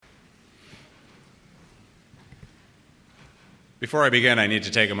Before I begin, I need to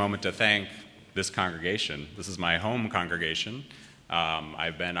take a moment to thank this congregation. This is my home congregation.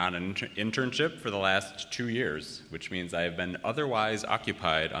 I've been on an internship for the last 2 years, which means I've been otherwise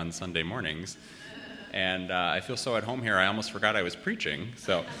occupied on Sunday mornings. And I feel so at home here, I almost forgot I was preaching.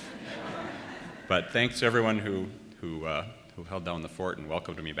 But thanks to everyone who held down the fort and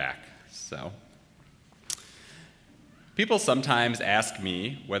welcomed me back. People sometimes ask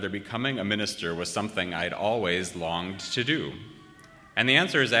me whether becoming a minister was something I'd always longed to do. And the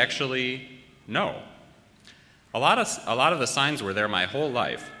answer is actually no. A lot of the signs were there my whole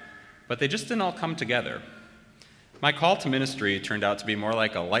life, but they just didn't all come together. My call to ministry turned out to be more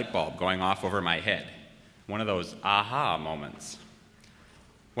like a light bulb going off over my head, one of those aha moments.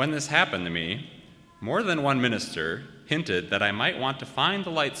 When this happened to me, more than one minister hinted that I might want to find the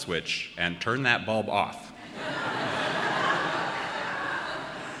light switch and turn that bulb off.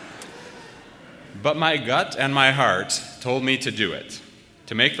 But my gut and my heart told me to do it,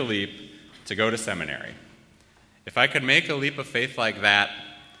 to make the leap, to go to seminary. If I could make a leap of faith like that,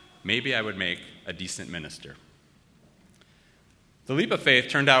 maybe I would make a decent minister. The leap of faith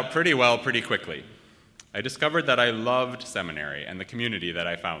turned out pretty well pretty quickly. I discovered that I loved seminary and the community that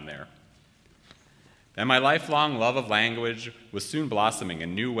I found there. And my lifelong love of language was soon blossoming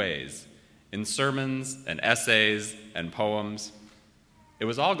in new ways, in sermons and essays and poems. It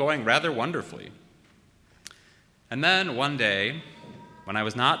was all going rather wonderfully. And then one day, when I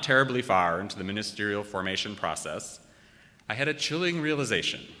was not terribly far into the ministerial formation process, I had a chilling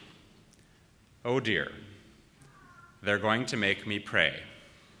realization. Oh dear, they're going to make me pray.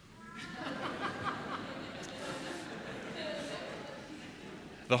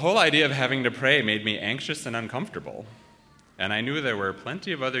 The whole idea of having to pray made me anxious and uncomfortable, and I knew there were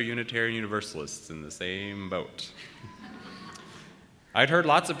plenty of other Unitarian Universalists in the same boat. I'd heard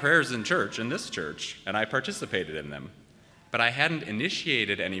lots of prayers in this church, and I participated in them, but I hadn't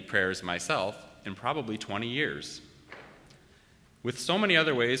initiated any prayers myself in probably 20 years. With so many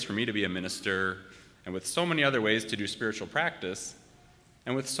other ways for me to be a minister, and with so many other ways to do spiritual practice,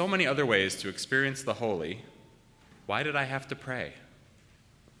 and with so many other ways to experience the holy, why did I have to pray?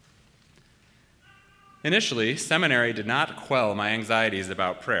 Initially, seminary did not quell my anxieties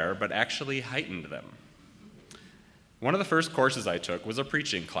about prayer, but actually heightened them. One of the first courses I took was a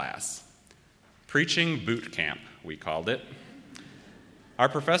preaching class. Preaching Boot Camp, we called it. Our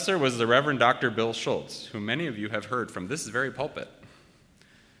professor was the Reverend Dr. Bill Schultz, who many of you have heard from this very pulpit.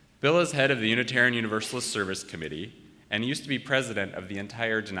 Bill is head of the Unitarian Universalist Service Committee and used to be president of the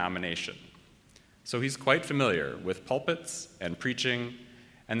entire denomination. So he's quite familiar with pulpits and preaching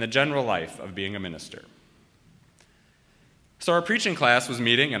and the general life of being a minister. So our preaching class was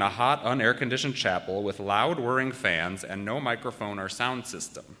meeting in a hot, unair-conditioned chapel with loud, whirring fans and no microphone or sound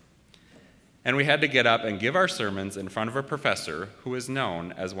system. And we had to get up and give our sermons in front of a professor who is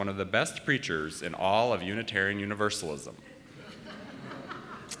known as one of the best preachers in all of Unitarian Universalism.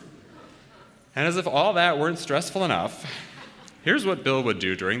 And as if all that weren't stressful enough, here's what Bill would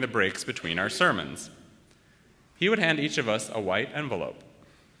do during the breaks between our sermons. He would hand each of us a white envelope.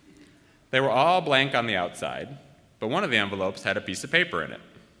 They were all blank on the outside, but one of the envelopes had a piece of paper in it.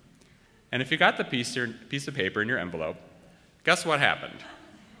 And if you got the piece of paper in your envelope, guess what happened?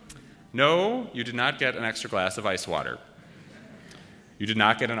 No, you did not get an extra glass of ice water. You did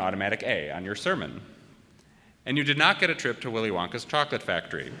not get an automatic A on your sermon. And you did not get a trip to Willy Wonka's chocolate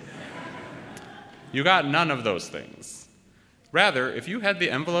factory. You got none of those things. Rather, if you had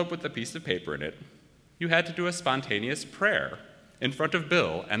the envelope with the piece of paper in it, you had to do a spontaneous prayer in front of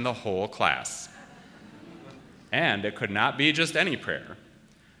Bill and the whole class. And it could not be just any prayer.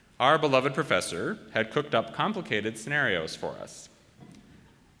 Our beloved professor had cooked up complicated scenarios for us.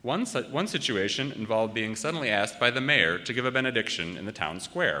 One situation involved being suddenly asked by the mayor to give a benediction in the town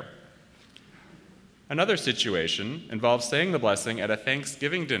square. Another situation involved saying the blessing at a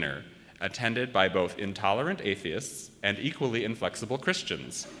Thanksgiving dinner attended by both intolerant atheists and equally inflexible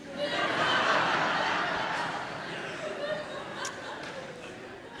Christians.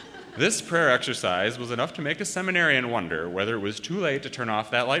 This prayer exercise was enough to make a seminarian wonder whether it was too late to turn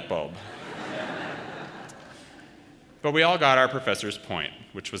off that light bulb. But we all got our professor's point,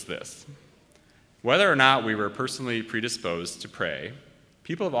 which was this. Whether or not we were personally predisposed to pray,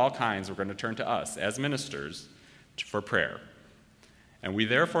 people of all kinds were going to turn to us as ministers for prayer. And we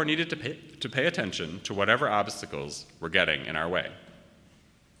therefore needed to pay attention to whatever obstacles were getting in our way.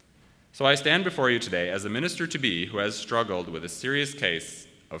 So I stand before you today as a minister-to-be who has struggled with a serious case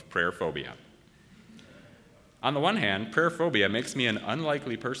of prayer phobia. On the one hand, prayer phobia makes me an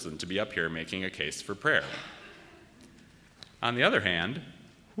unlikely person to be up here making a case for prayer. On the other hand,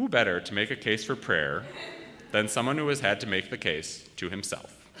 who better to make a case for prayer than someone who has had to make the case to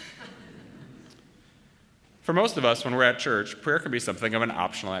himself. For most of us, when we're at church, prayer can be something of an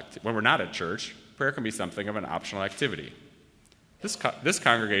optional activity. When we're not at church, prayer can be something of an optional activity. This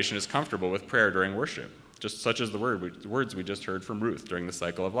congregation is comfortable with prayer during worship, just such as the words we just heard from Ruth during the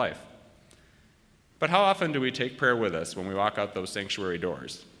cycle of life. But how often do we take prayer with us when we walk out those sanctuary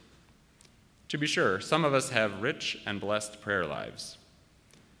doors? To be sure, some of us have rich and blessed prayer lives.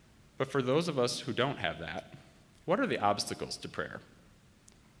 But for those of us who don't have that, what are the obstacles to prayer?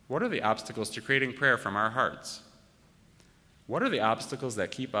 What are the obstacles to creating prayer from our hearts? What are the obstacles that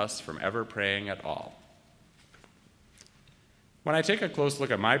keep us from ever praying at all? When I take a close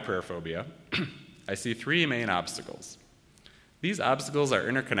look at my prayer phobia, I see three main obstacles. These obstacles are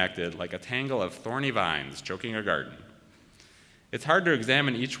interconnected like a tangle of thorny vines choking a garden. It's hard to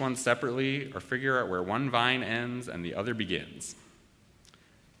examine each one separately or figure out where one vine ends and the other begins.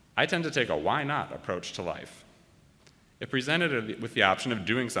 I tend to take a why not approach to life. If presented with the option of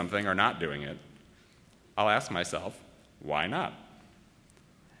doing something or not doing it, I'll ask myself, why not?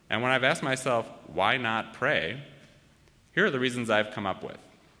 And when I've asked myself, why not pray, here are the reasons I've come up with.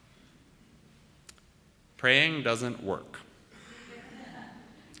 Praying doesn't work.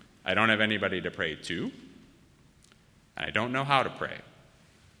 I don't have anybody to pray to, and I don't know how to pray.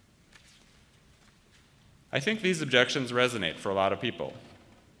 I think these objections resonate for a lot of people,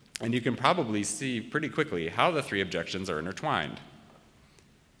 and you can probably see pretty quickly how the three objections are intertwined.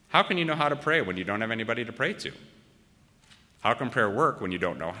 How can you know how to pray when you don't have anybody to pray to? How can prayer work when you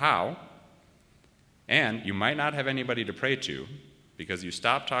don't know how? And you might not have anybody to pray to because you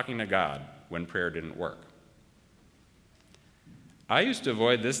stopped talking to God when prayer didn't work. I used to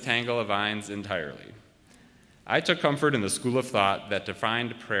avoid this tangle of vines entirely. I took comfort in the school of thought that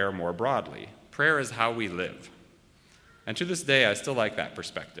defined prayer more broadly. Prayer is how we live. And to this day, I still like that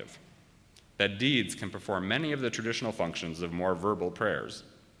perspective, that deeds can perform many of the traditional functions of more verbal prayers.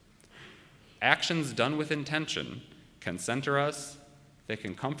 Actions done with intention can center us, they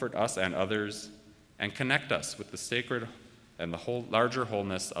can comfort us and others, and connect us with the sacred and the whole larger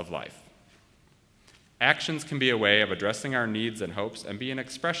wholeness of life. Actions can be a way of addressing our needs and hopes and be an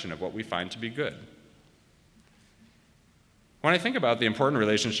expression of what we find to be good. When I think about the important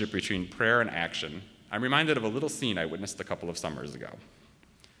relationship between prayer and action, I'm reminded of a little scene I witnessed a couple of summers ago.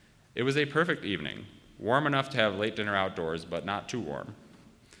 It was a perfect evening, warm enough to have late dinner outdoors, but not too warm.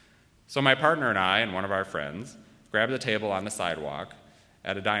 So my partner and I and one of our friends grabbed a table on the sidewalk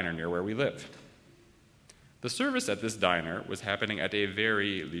at a diner near where we live. The service at this diner was happening at a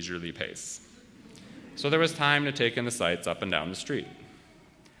very leisurely pace, so there was time to take in the sights up and down the street.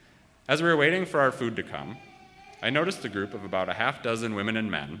 As we were waiting for our food to come, I noticed a group of about a half dozen women and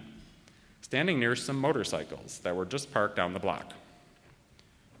men standing near some motorcycles that were just parked down the block.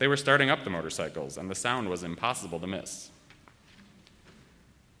 They were starting up the motorcycles, and the sound was impossible to miss.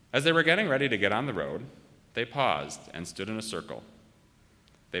 As they were getting ready to get on the road, they paused and stood in a circle.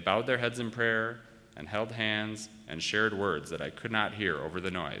 They bowed their heads in prayer and held hands and shared words that I could not hear over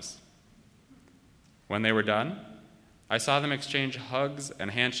the noise. When they were done, I saw them exchange hugs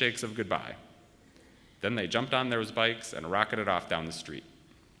and handshakes of goodbye. Then they jumped on their bikes and rocketed off down the street.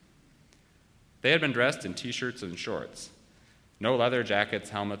 They had been dressed in t-shirts and shorts, no leather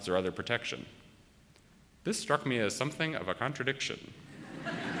jackets, helmets, or other protection. This struck me as something of a contradiction.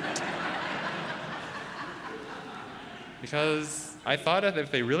 Because I thought that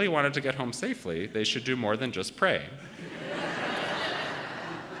if they really wanted to get home safely, they should do more than just pray.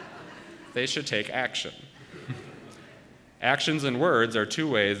 They should take action. Actions and words are two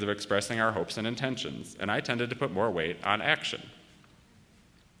ways of expressing our hopes and intentions, and I tended to put more weight on action.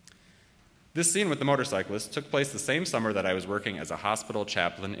 This scene with the motorcyclist took place the same summer that I was working as a hospital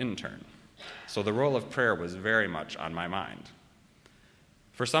chaplain intern, so the role of prayer was very much on my mind.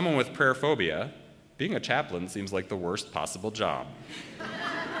 For someone with prayer phobia, being a chaplain seems like the worst possible job.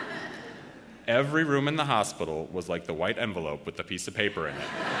 Every room in the hospital was like the white envelope with the piece of paper in it.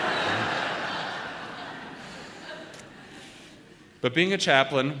 But being a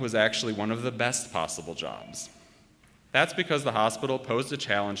chaplain was actually one of the best possible jobs. That's because the hospital posed a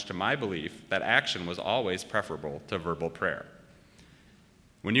challenge to my belief that action was always preferable to verbal prayer.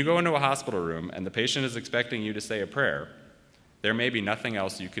 When you go into a hospital room and the patient is expecting you to say a prayer, there may be nothing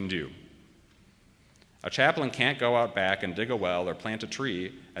else you can do. A chaplain can't go out back and dig a well or plant a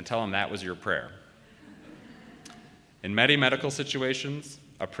tree and tell them that was your prayer. In many medical situations,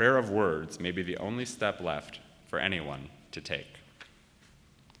 a prayer of words may be the only step left for anyone to take.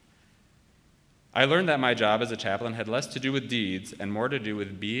 I learned that my job as a chaplain had less to do with deeds and more to do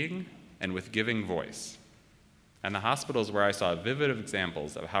with being and with giving voice. And the hospitals where I saw vivid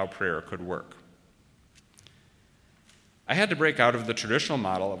examples of how prayer could work. I had to break out of the traditional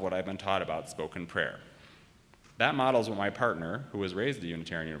model of what I've been taught about spoken prayer. That model is what my partner, who was raised a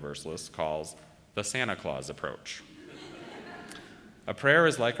Unitarian Universalist, calls the Santa Claus approach. A prayer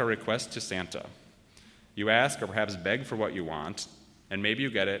is like a request to Santa. You ask or perhaps beg for what you want, and maybe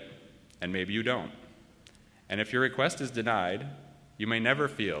you get it, and maybe you don't. And if your request is denied, you may never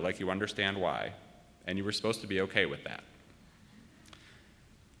feel like you understand why, and you were supposed to be okay with that.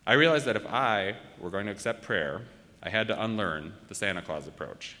 I realized that if I were going to accept prayer, I had to unlearn the Santa Claus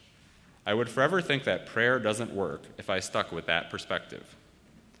approach. I would forever think that prayer doesn't work if I stuck with that perspective.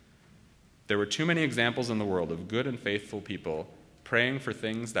 There were too many examples in the world of good and faithful people praying for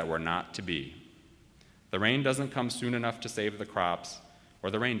things that were not to be. The rain doesn't come soon enough to save the crops, or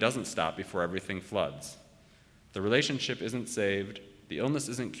the rain doesn't stop before everything floods. The relationship isn't saved, the illness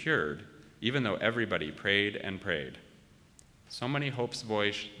isn't cured, even though everybody prayed and prayed. So many hopes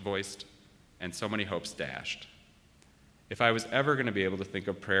voiced, and so many hopes dashed. If I was ever going to be able to think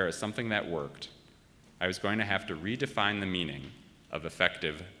of prayer as something that worked, I was going to have to redefine the meaning of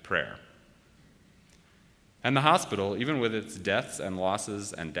effective prayer. And the hospital, even with its deaths and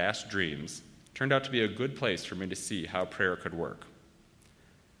losses and dashed dreams, turned out to be a good place for me to see how prayer could work.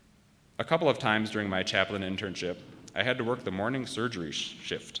 A couple of times during my chaplain internship, I had to work the morning surgery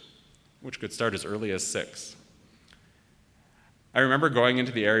shift, which could start as early as 6. I remember going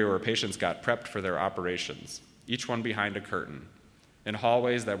into the area where patients got prepped for their operations, each one behind a curtain, in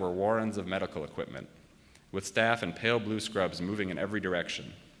hallways that were warrens of medical equipment, with staff in pale blue scrubs moving in every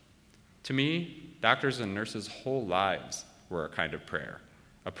direction. To me, doctors and nurses' whole lives were a kind of prayer,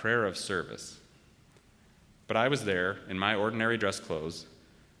 a prayer of service. But I was there, in my ordinary dress clothes,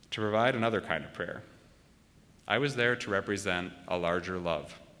 to provide another kind of prayer. I was there to represent a larger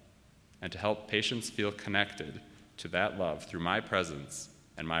love, and to help patients feel connected to that love through my presence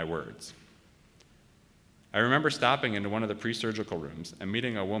and my words. I remember stopping into one of the pre-surgical rooms and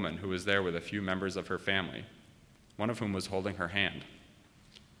meeting a woman who was there with a few members of her family, one of whom was holding her hand.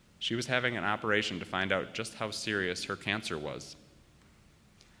 She was having an operation to find out just how serious her cancer was.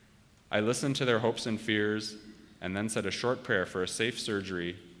 I listened to their hopes and fears and then said a short prayer for a safe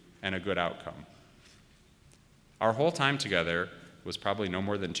surgery and a good outcome. Our whole time together was probably no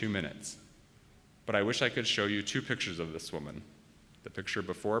more than 2 minutes, but I wish I could show you 2 pictures of this woman, the picture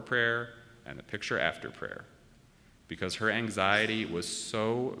before prayer and the picture after prayer, because her anxiety was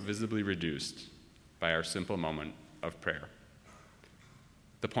so visibly reduced by our simple moment of prayer.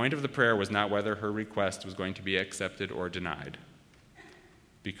 The point of the prayer was not whether her request was going to be accepted or denied.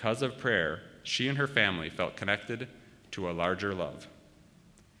 Because of prayer, she and her family felt connected to a larger love.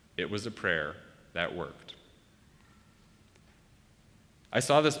 It was a prayer that worked. I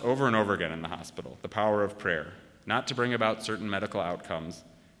saw this over and over again in the hospital, the power of prayer, not to bring about certain medical outcomes,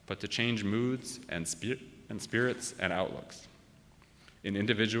 but to change moods and spirits and outlooks in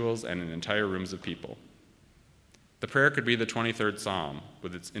individuals and in entire rooms of people. The prayer could be the 23rd Psalm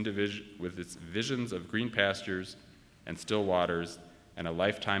with its visions of green pastures and still waters and a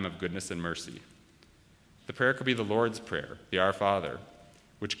lifetime of goodness and mercy. The prayer could be the Lord's Prayer, the Our Father,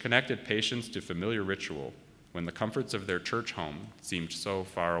 which connected patients to familiar ritual when the comforts of their church home seemed so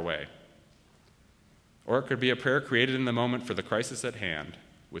far away. Or it could be a prayer created in the moment for the crisis at hand,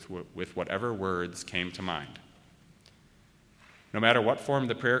 with whatever words came to mind. No matter what form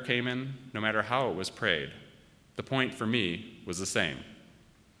the prayer came in, no matter how it was prayed, the point for me was the same.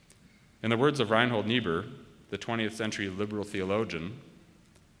 In the words of Reinhold Niebuhr, the 20th century liberal theologian,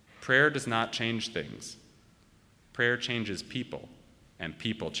 prayer does not change things. Prayer changes people, and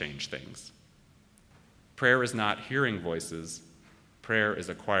people change things. Prayer is not hearing voices, prayer is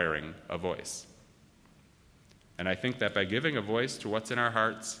acquiring a voice. And I think that by giving a voice to what's in our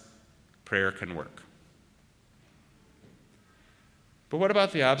hearts, prayer can work. But what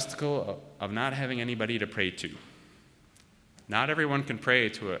about the obstacle of not having anybody to pray to? Not everyone can pray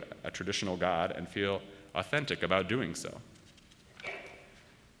to a traditional God and feel authentic about doing so.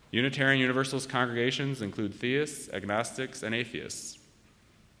 Unitarian Universalist congregations include theists, agnostics, and atheists.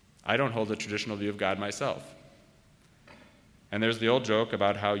 I don't hold a traditional view of God myself. And there's the old joke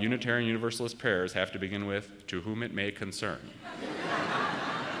about how Unitarian Universalist prayers have to begin with, "To whom it may concern."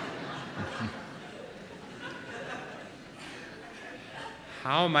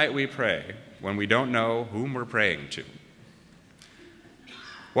 How might we pray when we don't know whom we're praying to?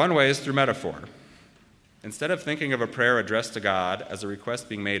 One way is through metaphor. Instead of thinking of a prayer addressed to God as a request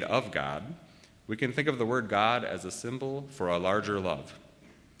being made of God, we can think of the word God as a symbol for a larger love.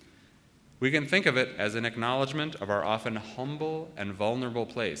 We can think of it as an acknowledgement of our often humble and vulnerable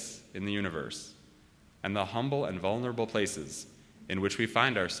place in the universe, and the humble and vulnerable places in which we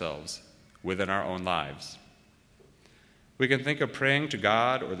find ourselves within our own lives. We can think of praying to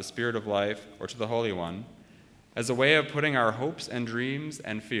God or the Spirit of life or to the Holy One as a way of putting our hopes and dreams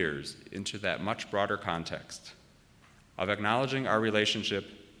and fears into that much broader context of acknowledging our relationship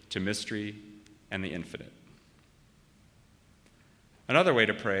to mystery and the infinite. Another way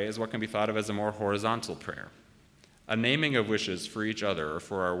to pray is what can be thought of as a more horizontal prayer, a naming of wishes for each other or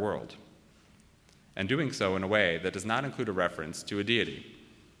for our world, and doing so in a way that does not include a reference to a deity.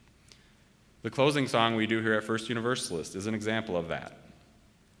 The closing song we do here at First Universalist is an example of that.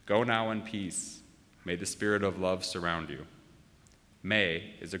 Go now in peace. May the spirit of love surround you.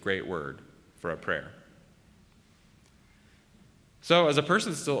 May is a great word for a prayer. So, as a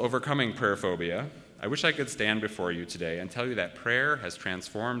person still overcoming prayer phobia, I wish I could stand before you today and tell you that prayer has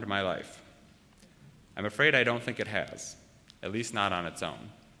transformed my life. I'm afraid I don't think it has, at least not on its own.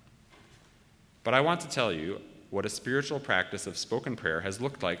 But I want to tell you what a spiritual practice of spoken prayer has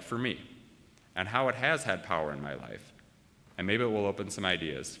looked like for me, and how it has had power in my life, and maybe it will open some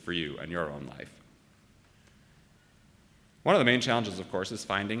ideas for you and your own life. One of the main challenges, of course, is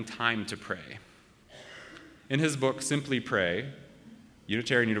finding time to pray. In his book, Simply Pray,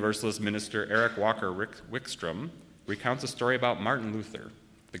 Unitarian Universalist minister Eric Walker Wickstrom recounts a story about Martin Luther,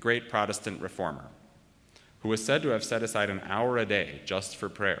 the great Protestant reformer, who was said to have set aside an hour a day just for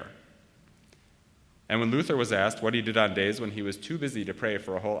prayer. And when Luther was asked what he did on days when he was too busy to pray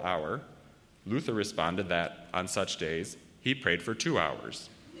for a whole hour, Luther responded that on such days, he prayed for 2 hours.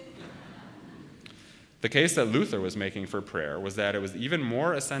 The case that Luther was making for prayer was that it was even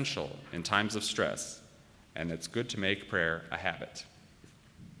more essential in times of stress, and it's good to make prayer a habit.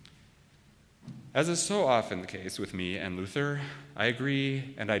 As is so often the case with me and Luther, I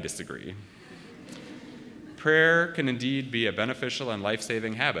agree and I disagree. Prayer can indeed be a beneficial and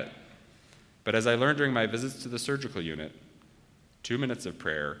life-saving habit, but as I learned during my visits to the surgical unit, 2 minutes of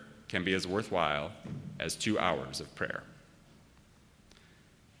prayer can be as worthwhile as 2 hours of prayer.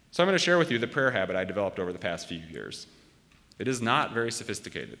 So I'm going to share with you the prayer habit I developed over the past few years. It is not very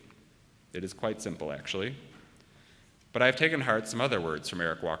sophisticated. It is quite simple, actually. But I've taken heart some other words from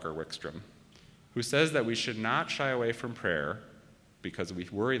Eric Walker Wickstrom, who says that we should not shy away from prayer because we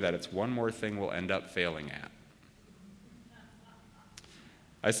worry that it's one more thing we'll end up failing at.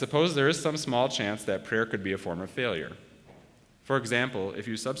 I suppose there is some small chance that prayer could be a form of failure. For example, if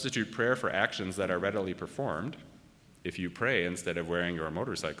you substitute prayer for actions that are readily performed, if you pray instead of wearing your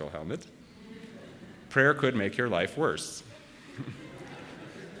motorcycle helmet, prayer could make your life worse.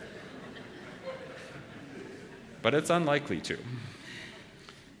 But it's unlikely to.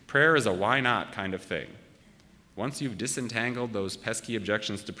 Prayer is a why not kind of thing. Once you've disentangled those pesky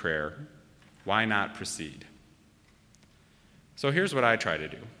objections to prayer, why not proceed? So here's what I try to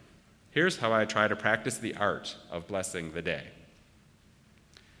do. Here's how I try to practice the art of blessing the day.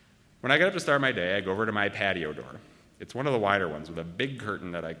 When I get up to start my day, I go over to my patio door. It's one of the wider ones with a big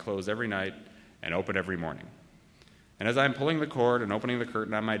curtain that I close every night and open every morning. And as I'm pulling the cord and opening the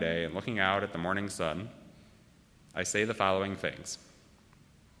curtain on my day and looking out at the morning sun, I say the following things.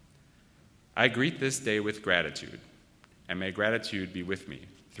 I greet this day with gratitude, and may gratitude be with me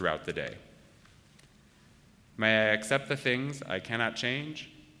throughout the day. May I accept the things I cannot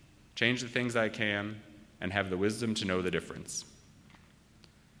change the things I can, and have the wisdom to know the difference.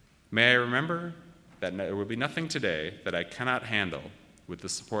 May I remember that there will be nothing today that I cannot handle with the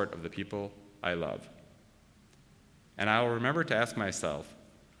support of the people I love. And I will remember to ask myself,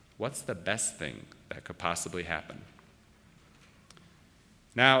 what's the best thing that could possibly happen?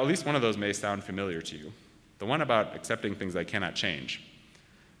 Now, at least one of those may sound familiar to you. The one about accepting things I cannot change.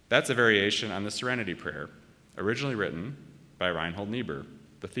 That's a variation on the Serenity Prayer, originally written by Reinhold Niebuhr,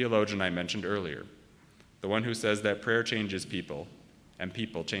 the theologian I mentioned earlier, the one who says that prayer changes people and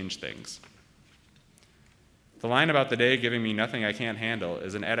people change things. The line about the day giving me nothing I can't handle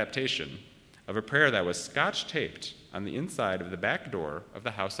is an adaptation of a prayer that was scotch-taped on the inside of the back door of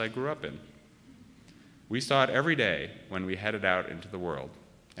the house I grew up in. We saw it every day when we headed out into the world,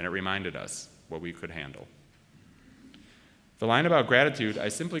 and it reminded us what we could handle. The line about gratitude I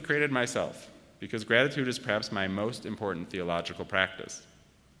simply created myself, because gratitude is perhaps my most important theological practice.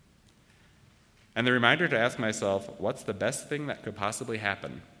 And the reminder to ask myself, what's the best thing that could possibly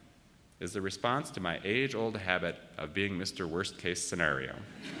happen, is the response to my age-old habit of being Mr. Worst-Case Scenario.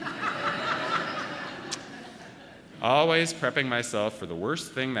 Always prepping myself for the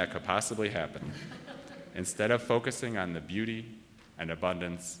worst thing that could possibly happen, instead of focusing on the beauty and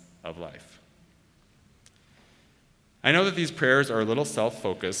abundance of life. I know that these prayers are a little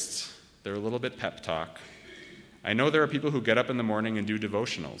self-focused. They're a little bit pep talk. I know there are people who get up in the morning and do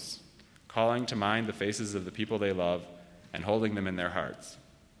devotionals, calling to mind the faces of the people they love and holding them in their hearts.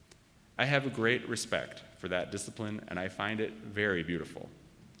 I have a great respect for that discipline, and I find it very beautiful.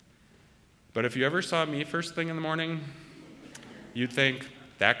 But if you ever saw me first thing in the morning, you'd think,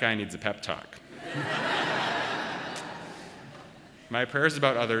 that guy needs a pep talk. My prayers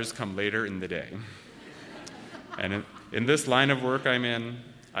about others come later in the day. And in this line of work I'm in,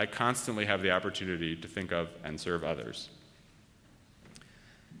 I constantly have the opportunity to think of and serve others.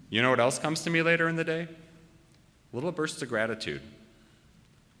 You know what else comes to me later in the day? Little bursts of gratitude.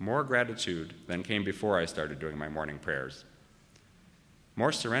 More gratitude than came before I started doing my morning prayers.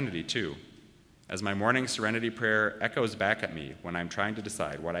 More serenity, too, as my morning serenity prayer echoes back at me when I'm trying to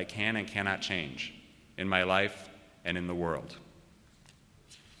decide what I can and cannot change in my life and in the world.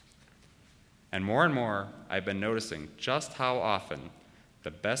 And more, I've been noticing just how often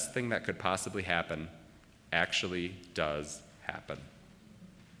the best thing that could possibly happen actually does happen,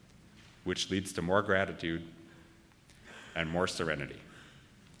 which leads to more gratitude and more serenity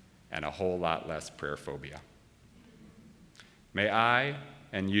and a whole lot less prayer phobia. May I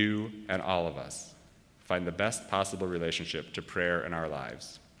and you and all of us find the best possible relationship to prayer in our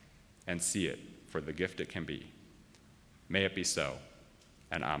lives and see it for the gift it can be. May it be so,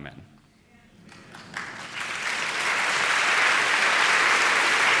 and amen.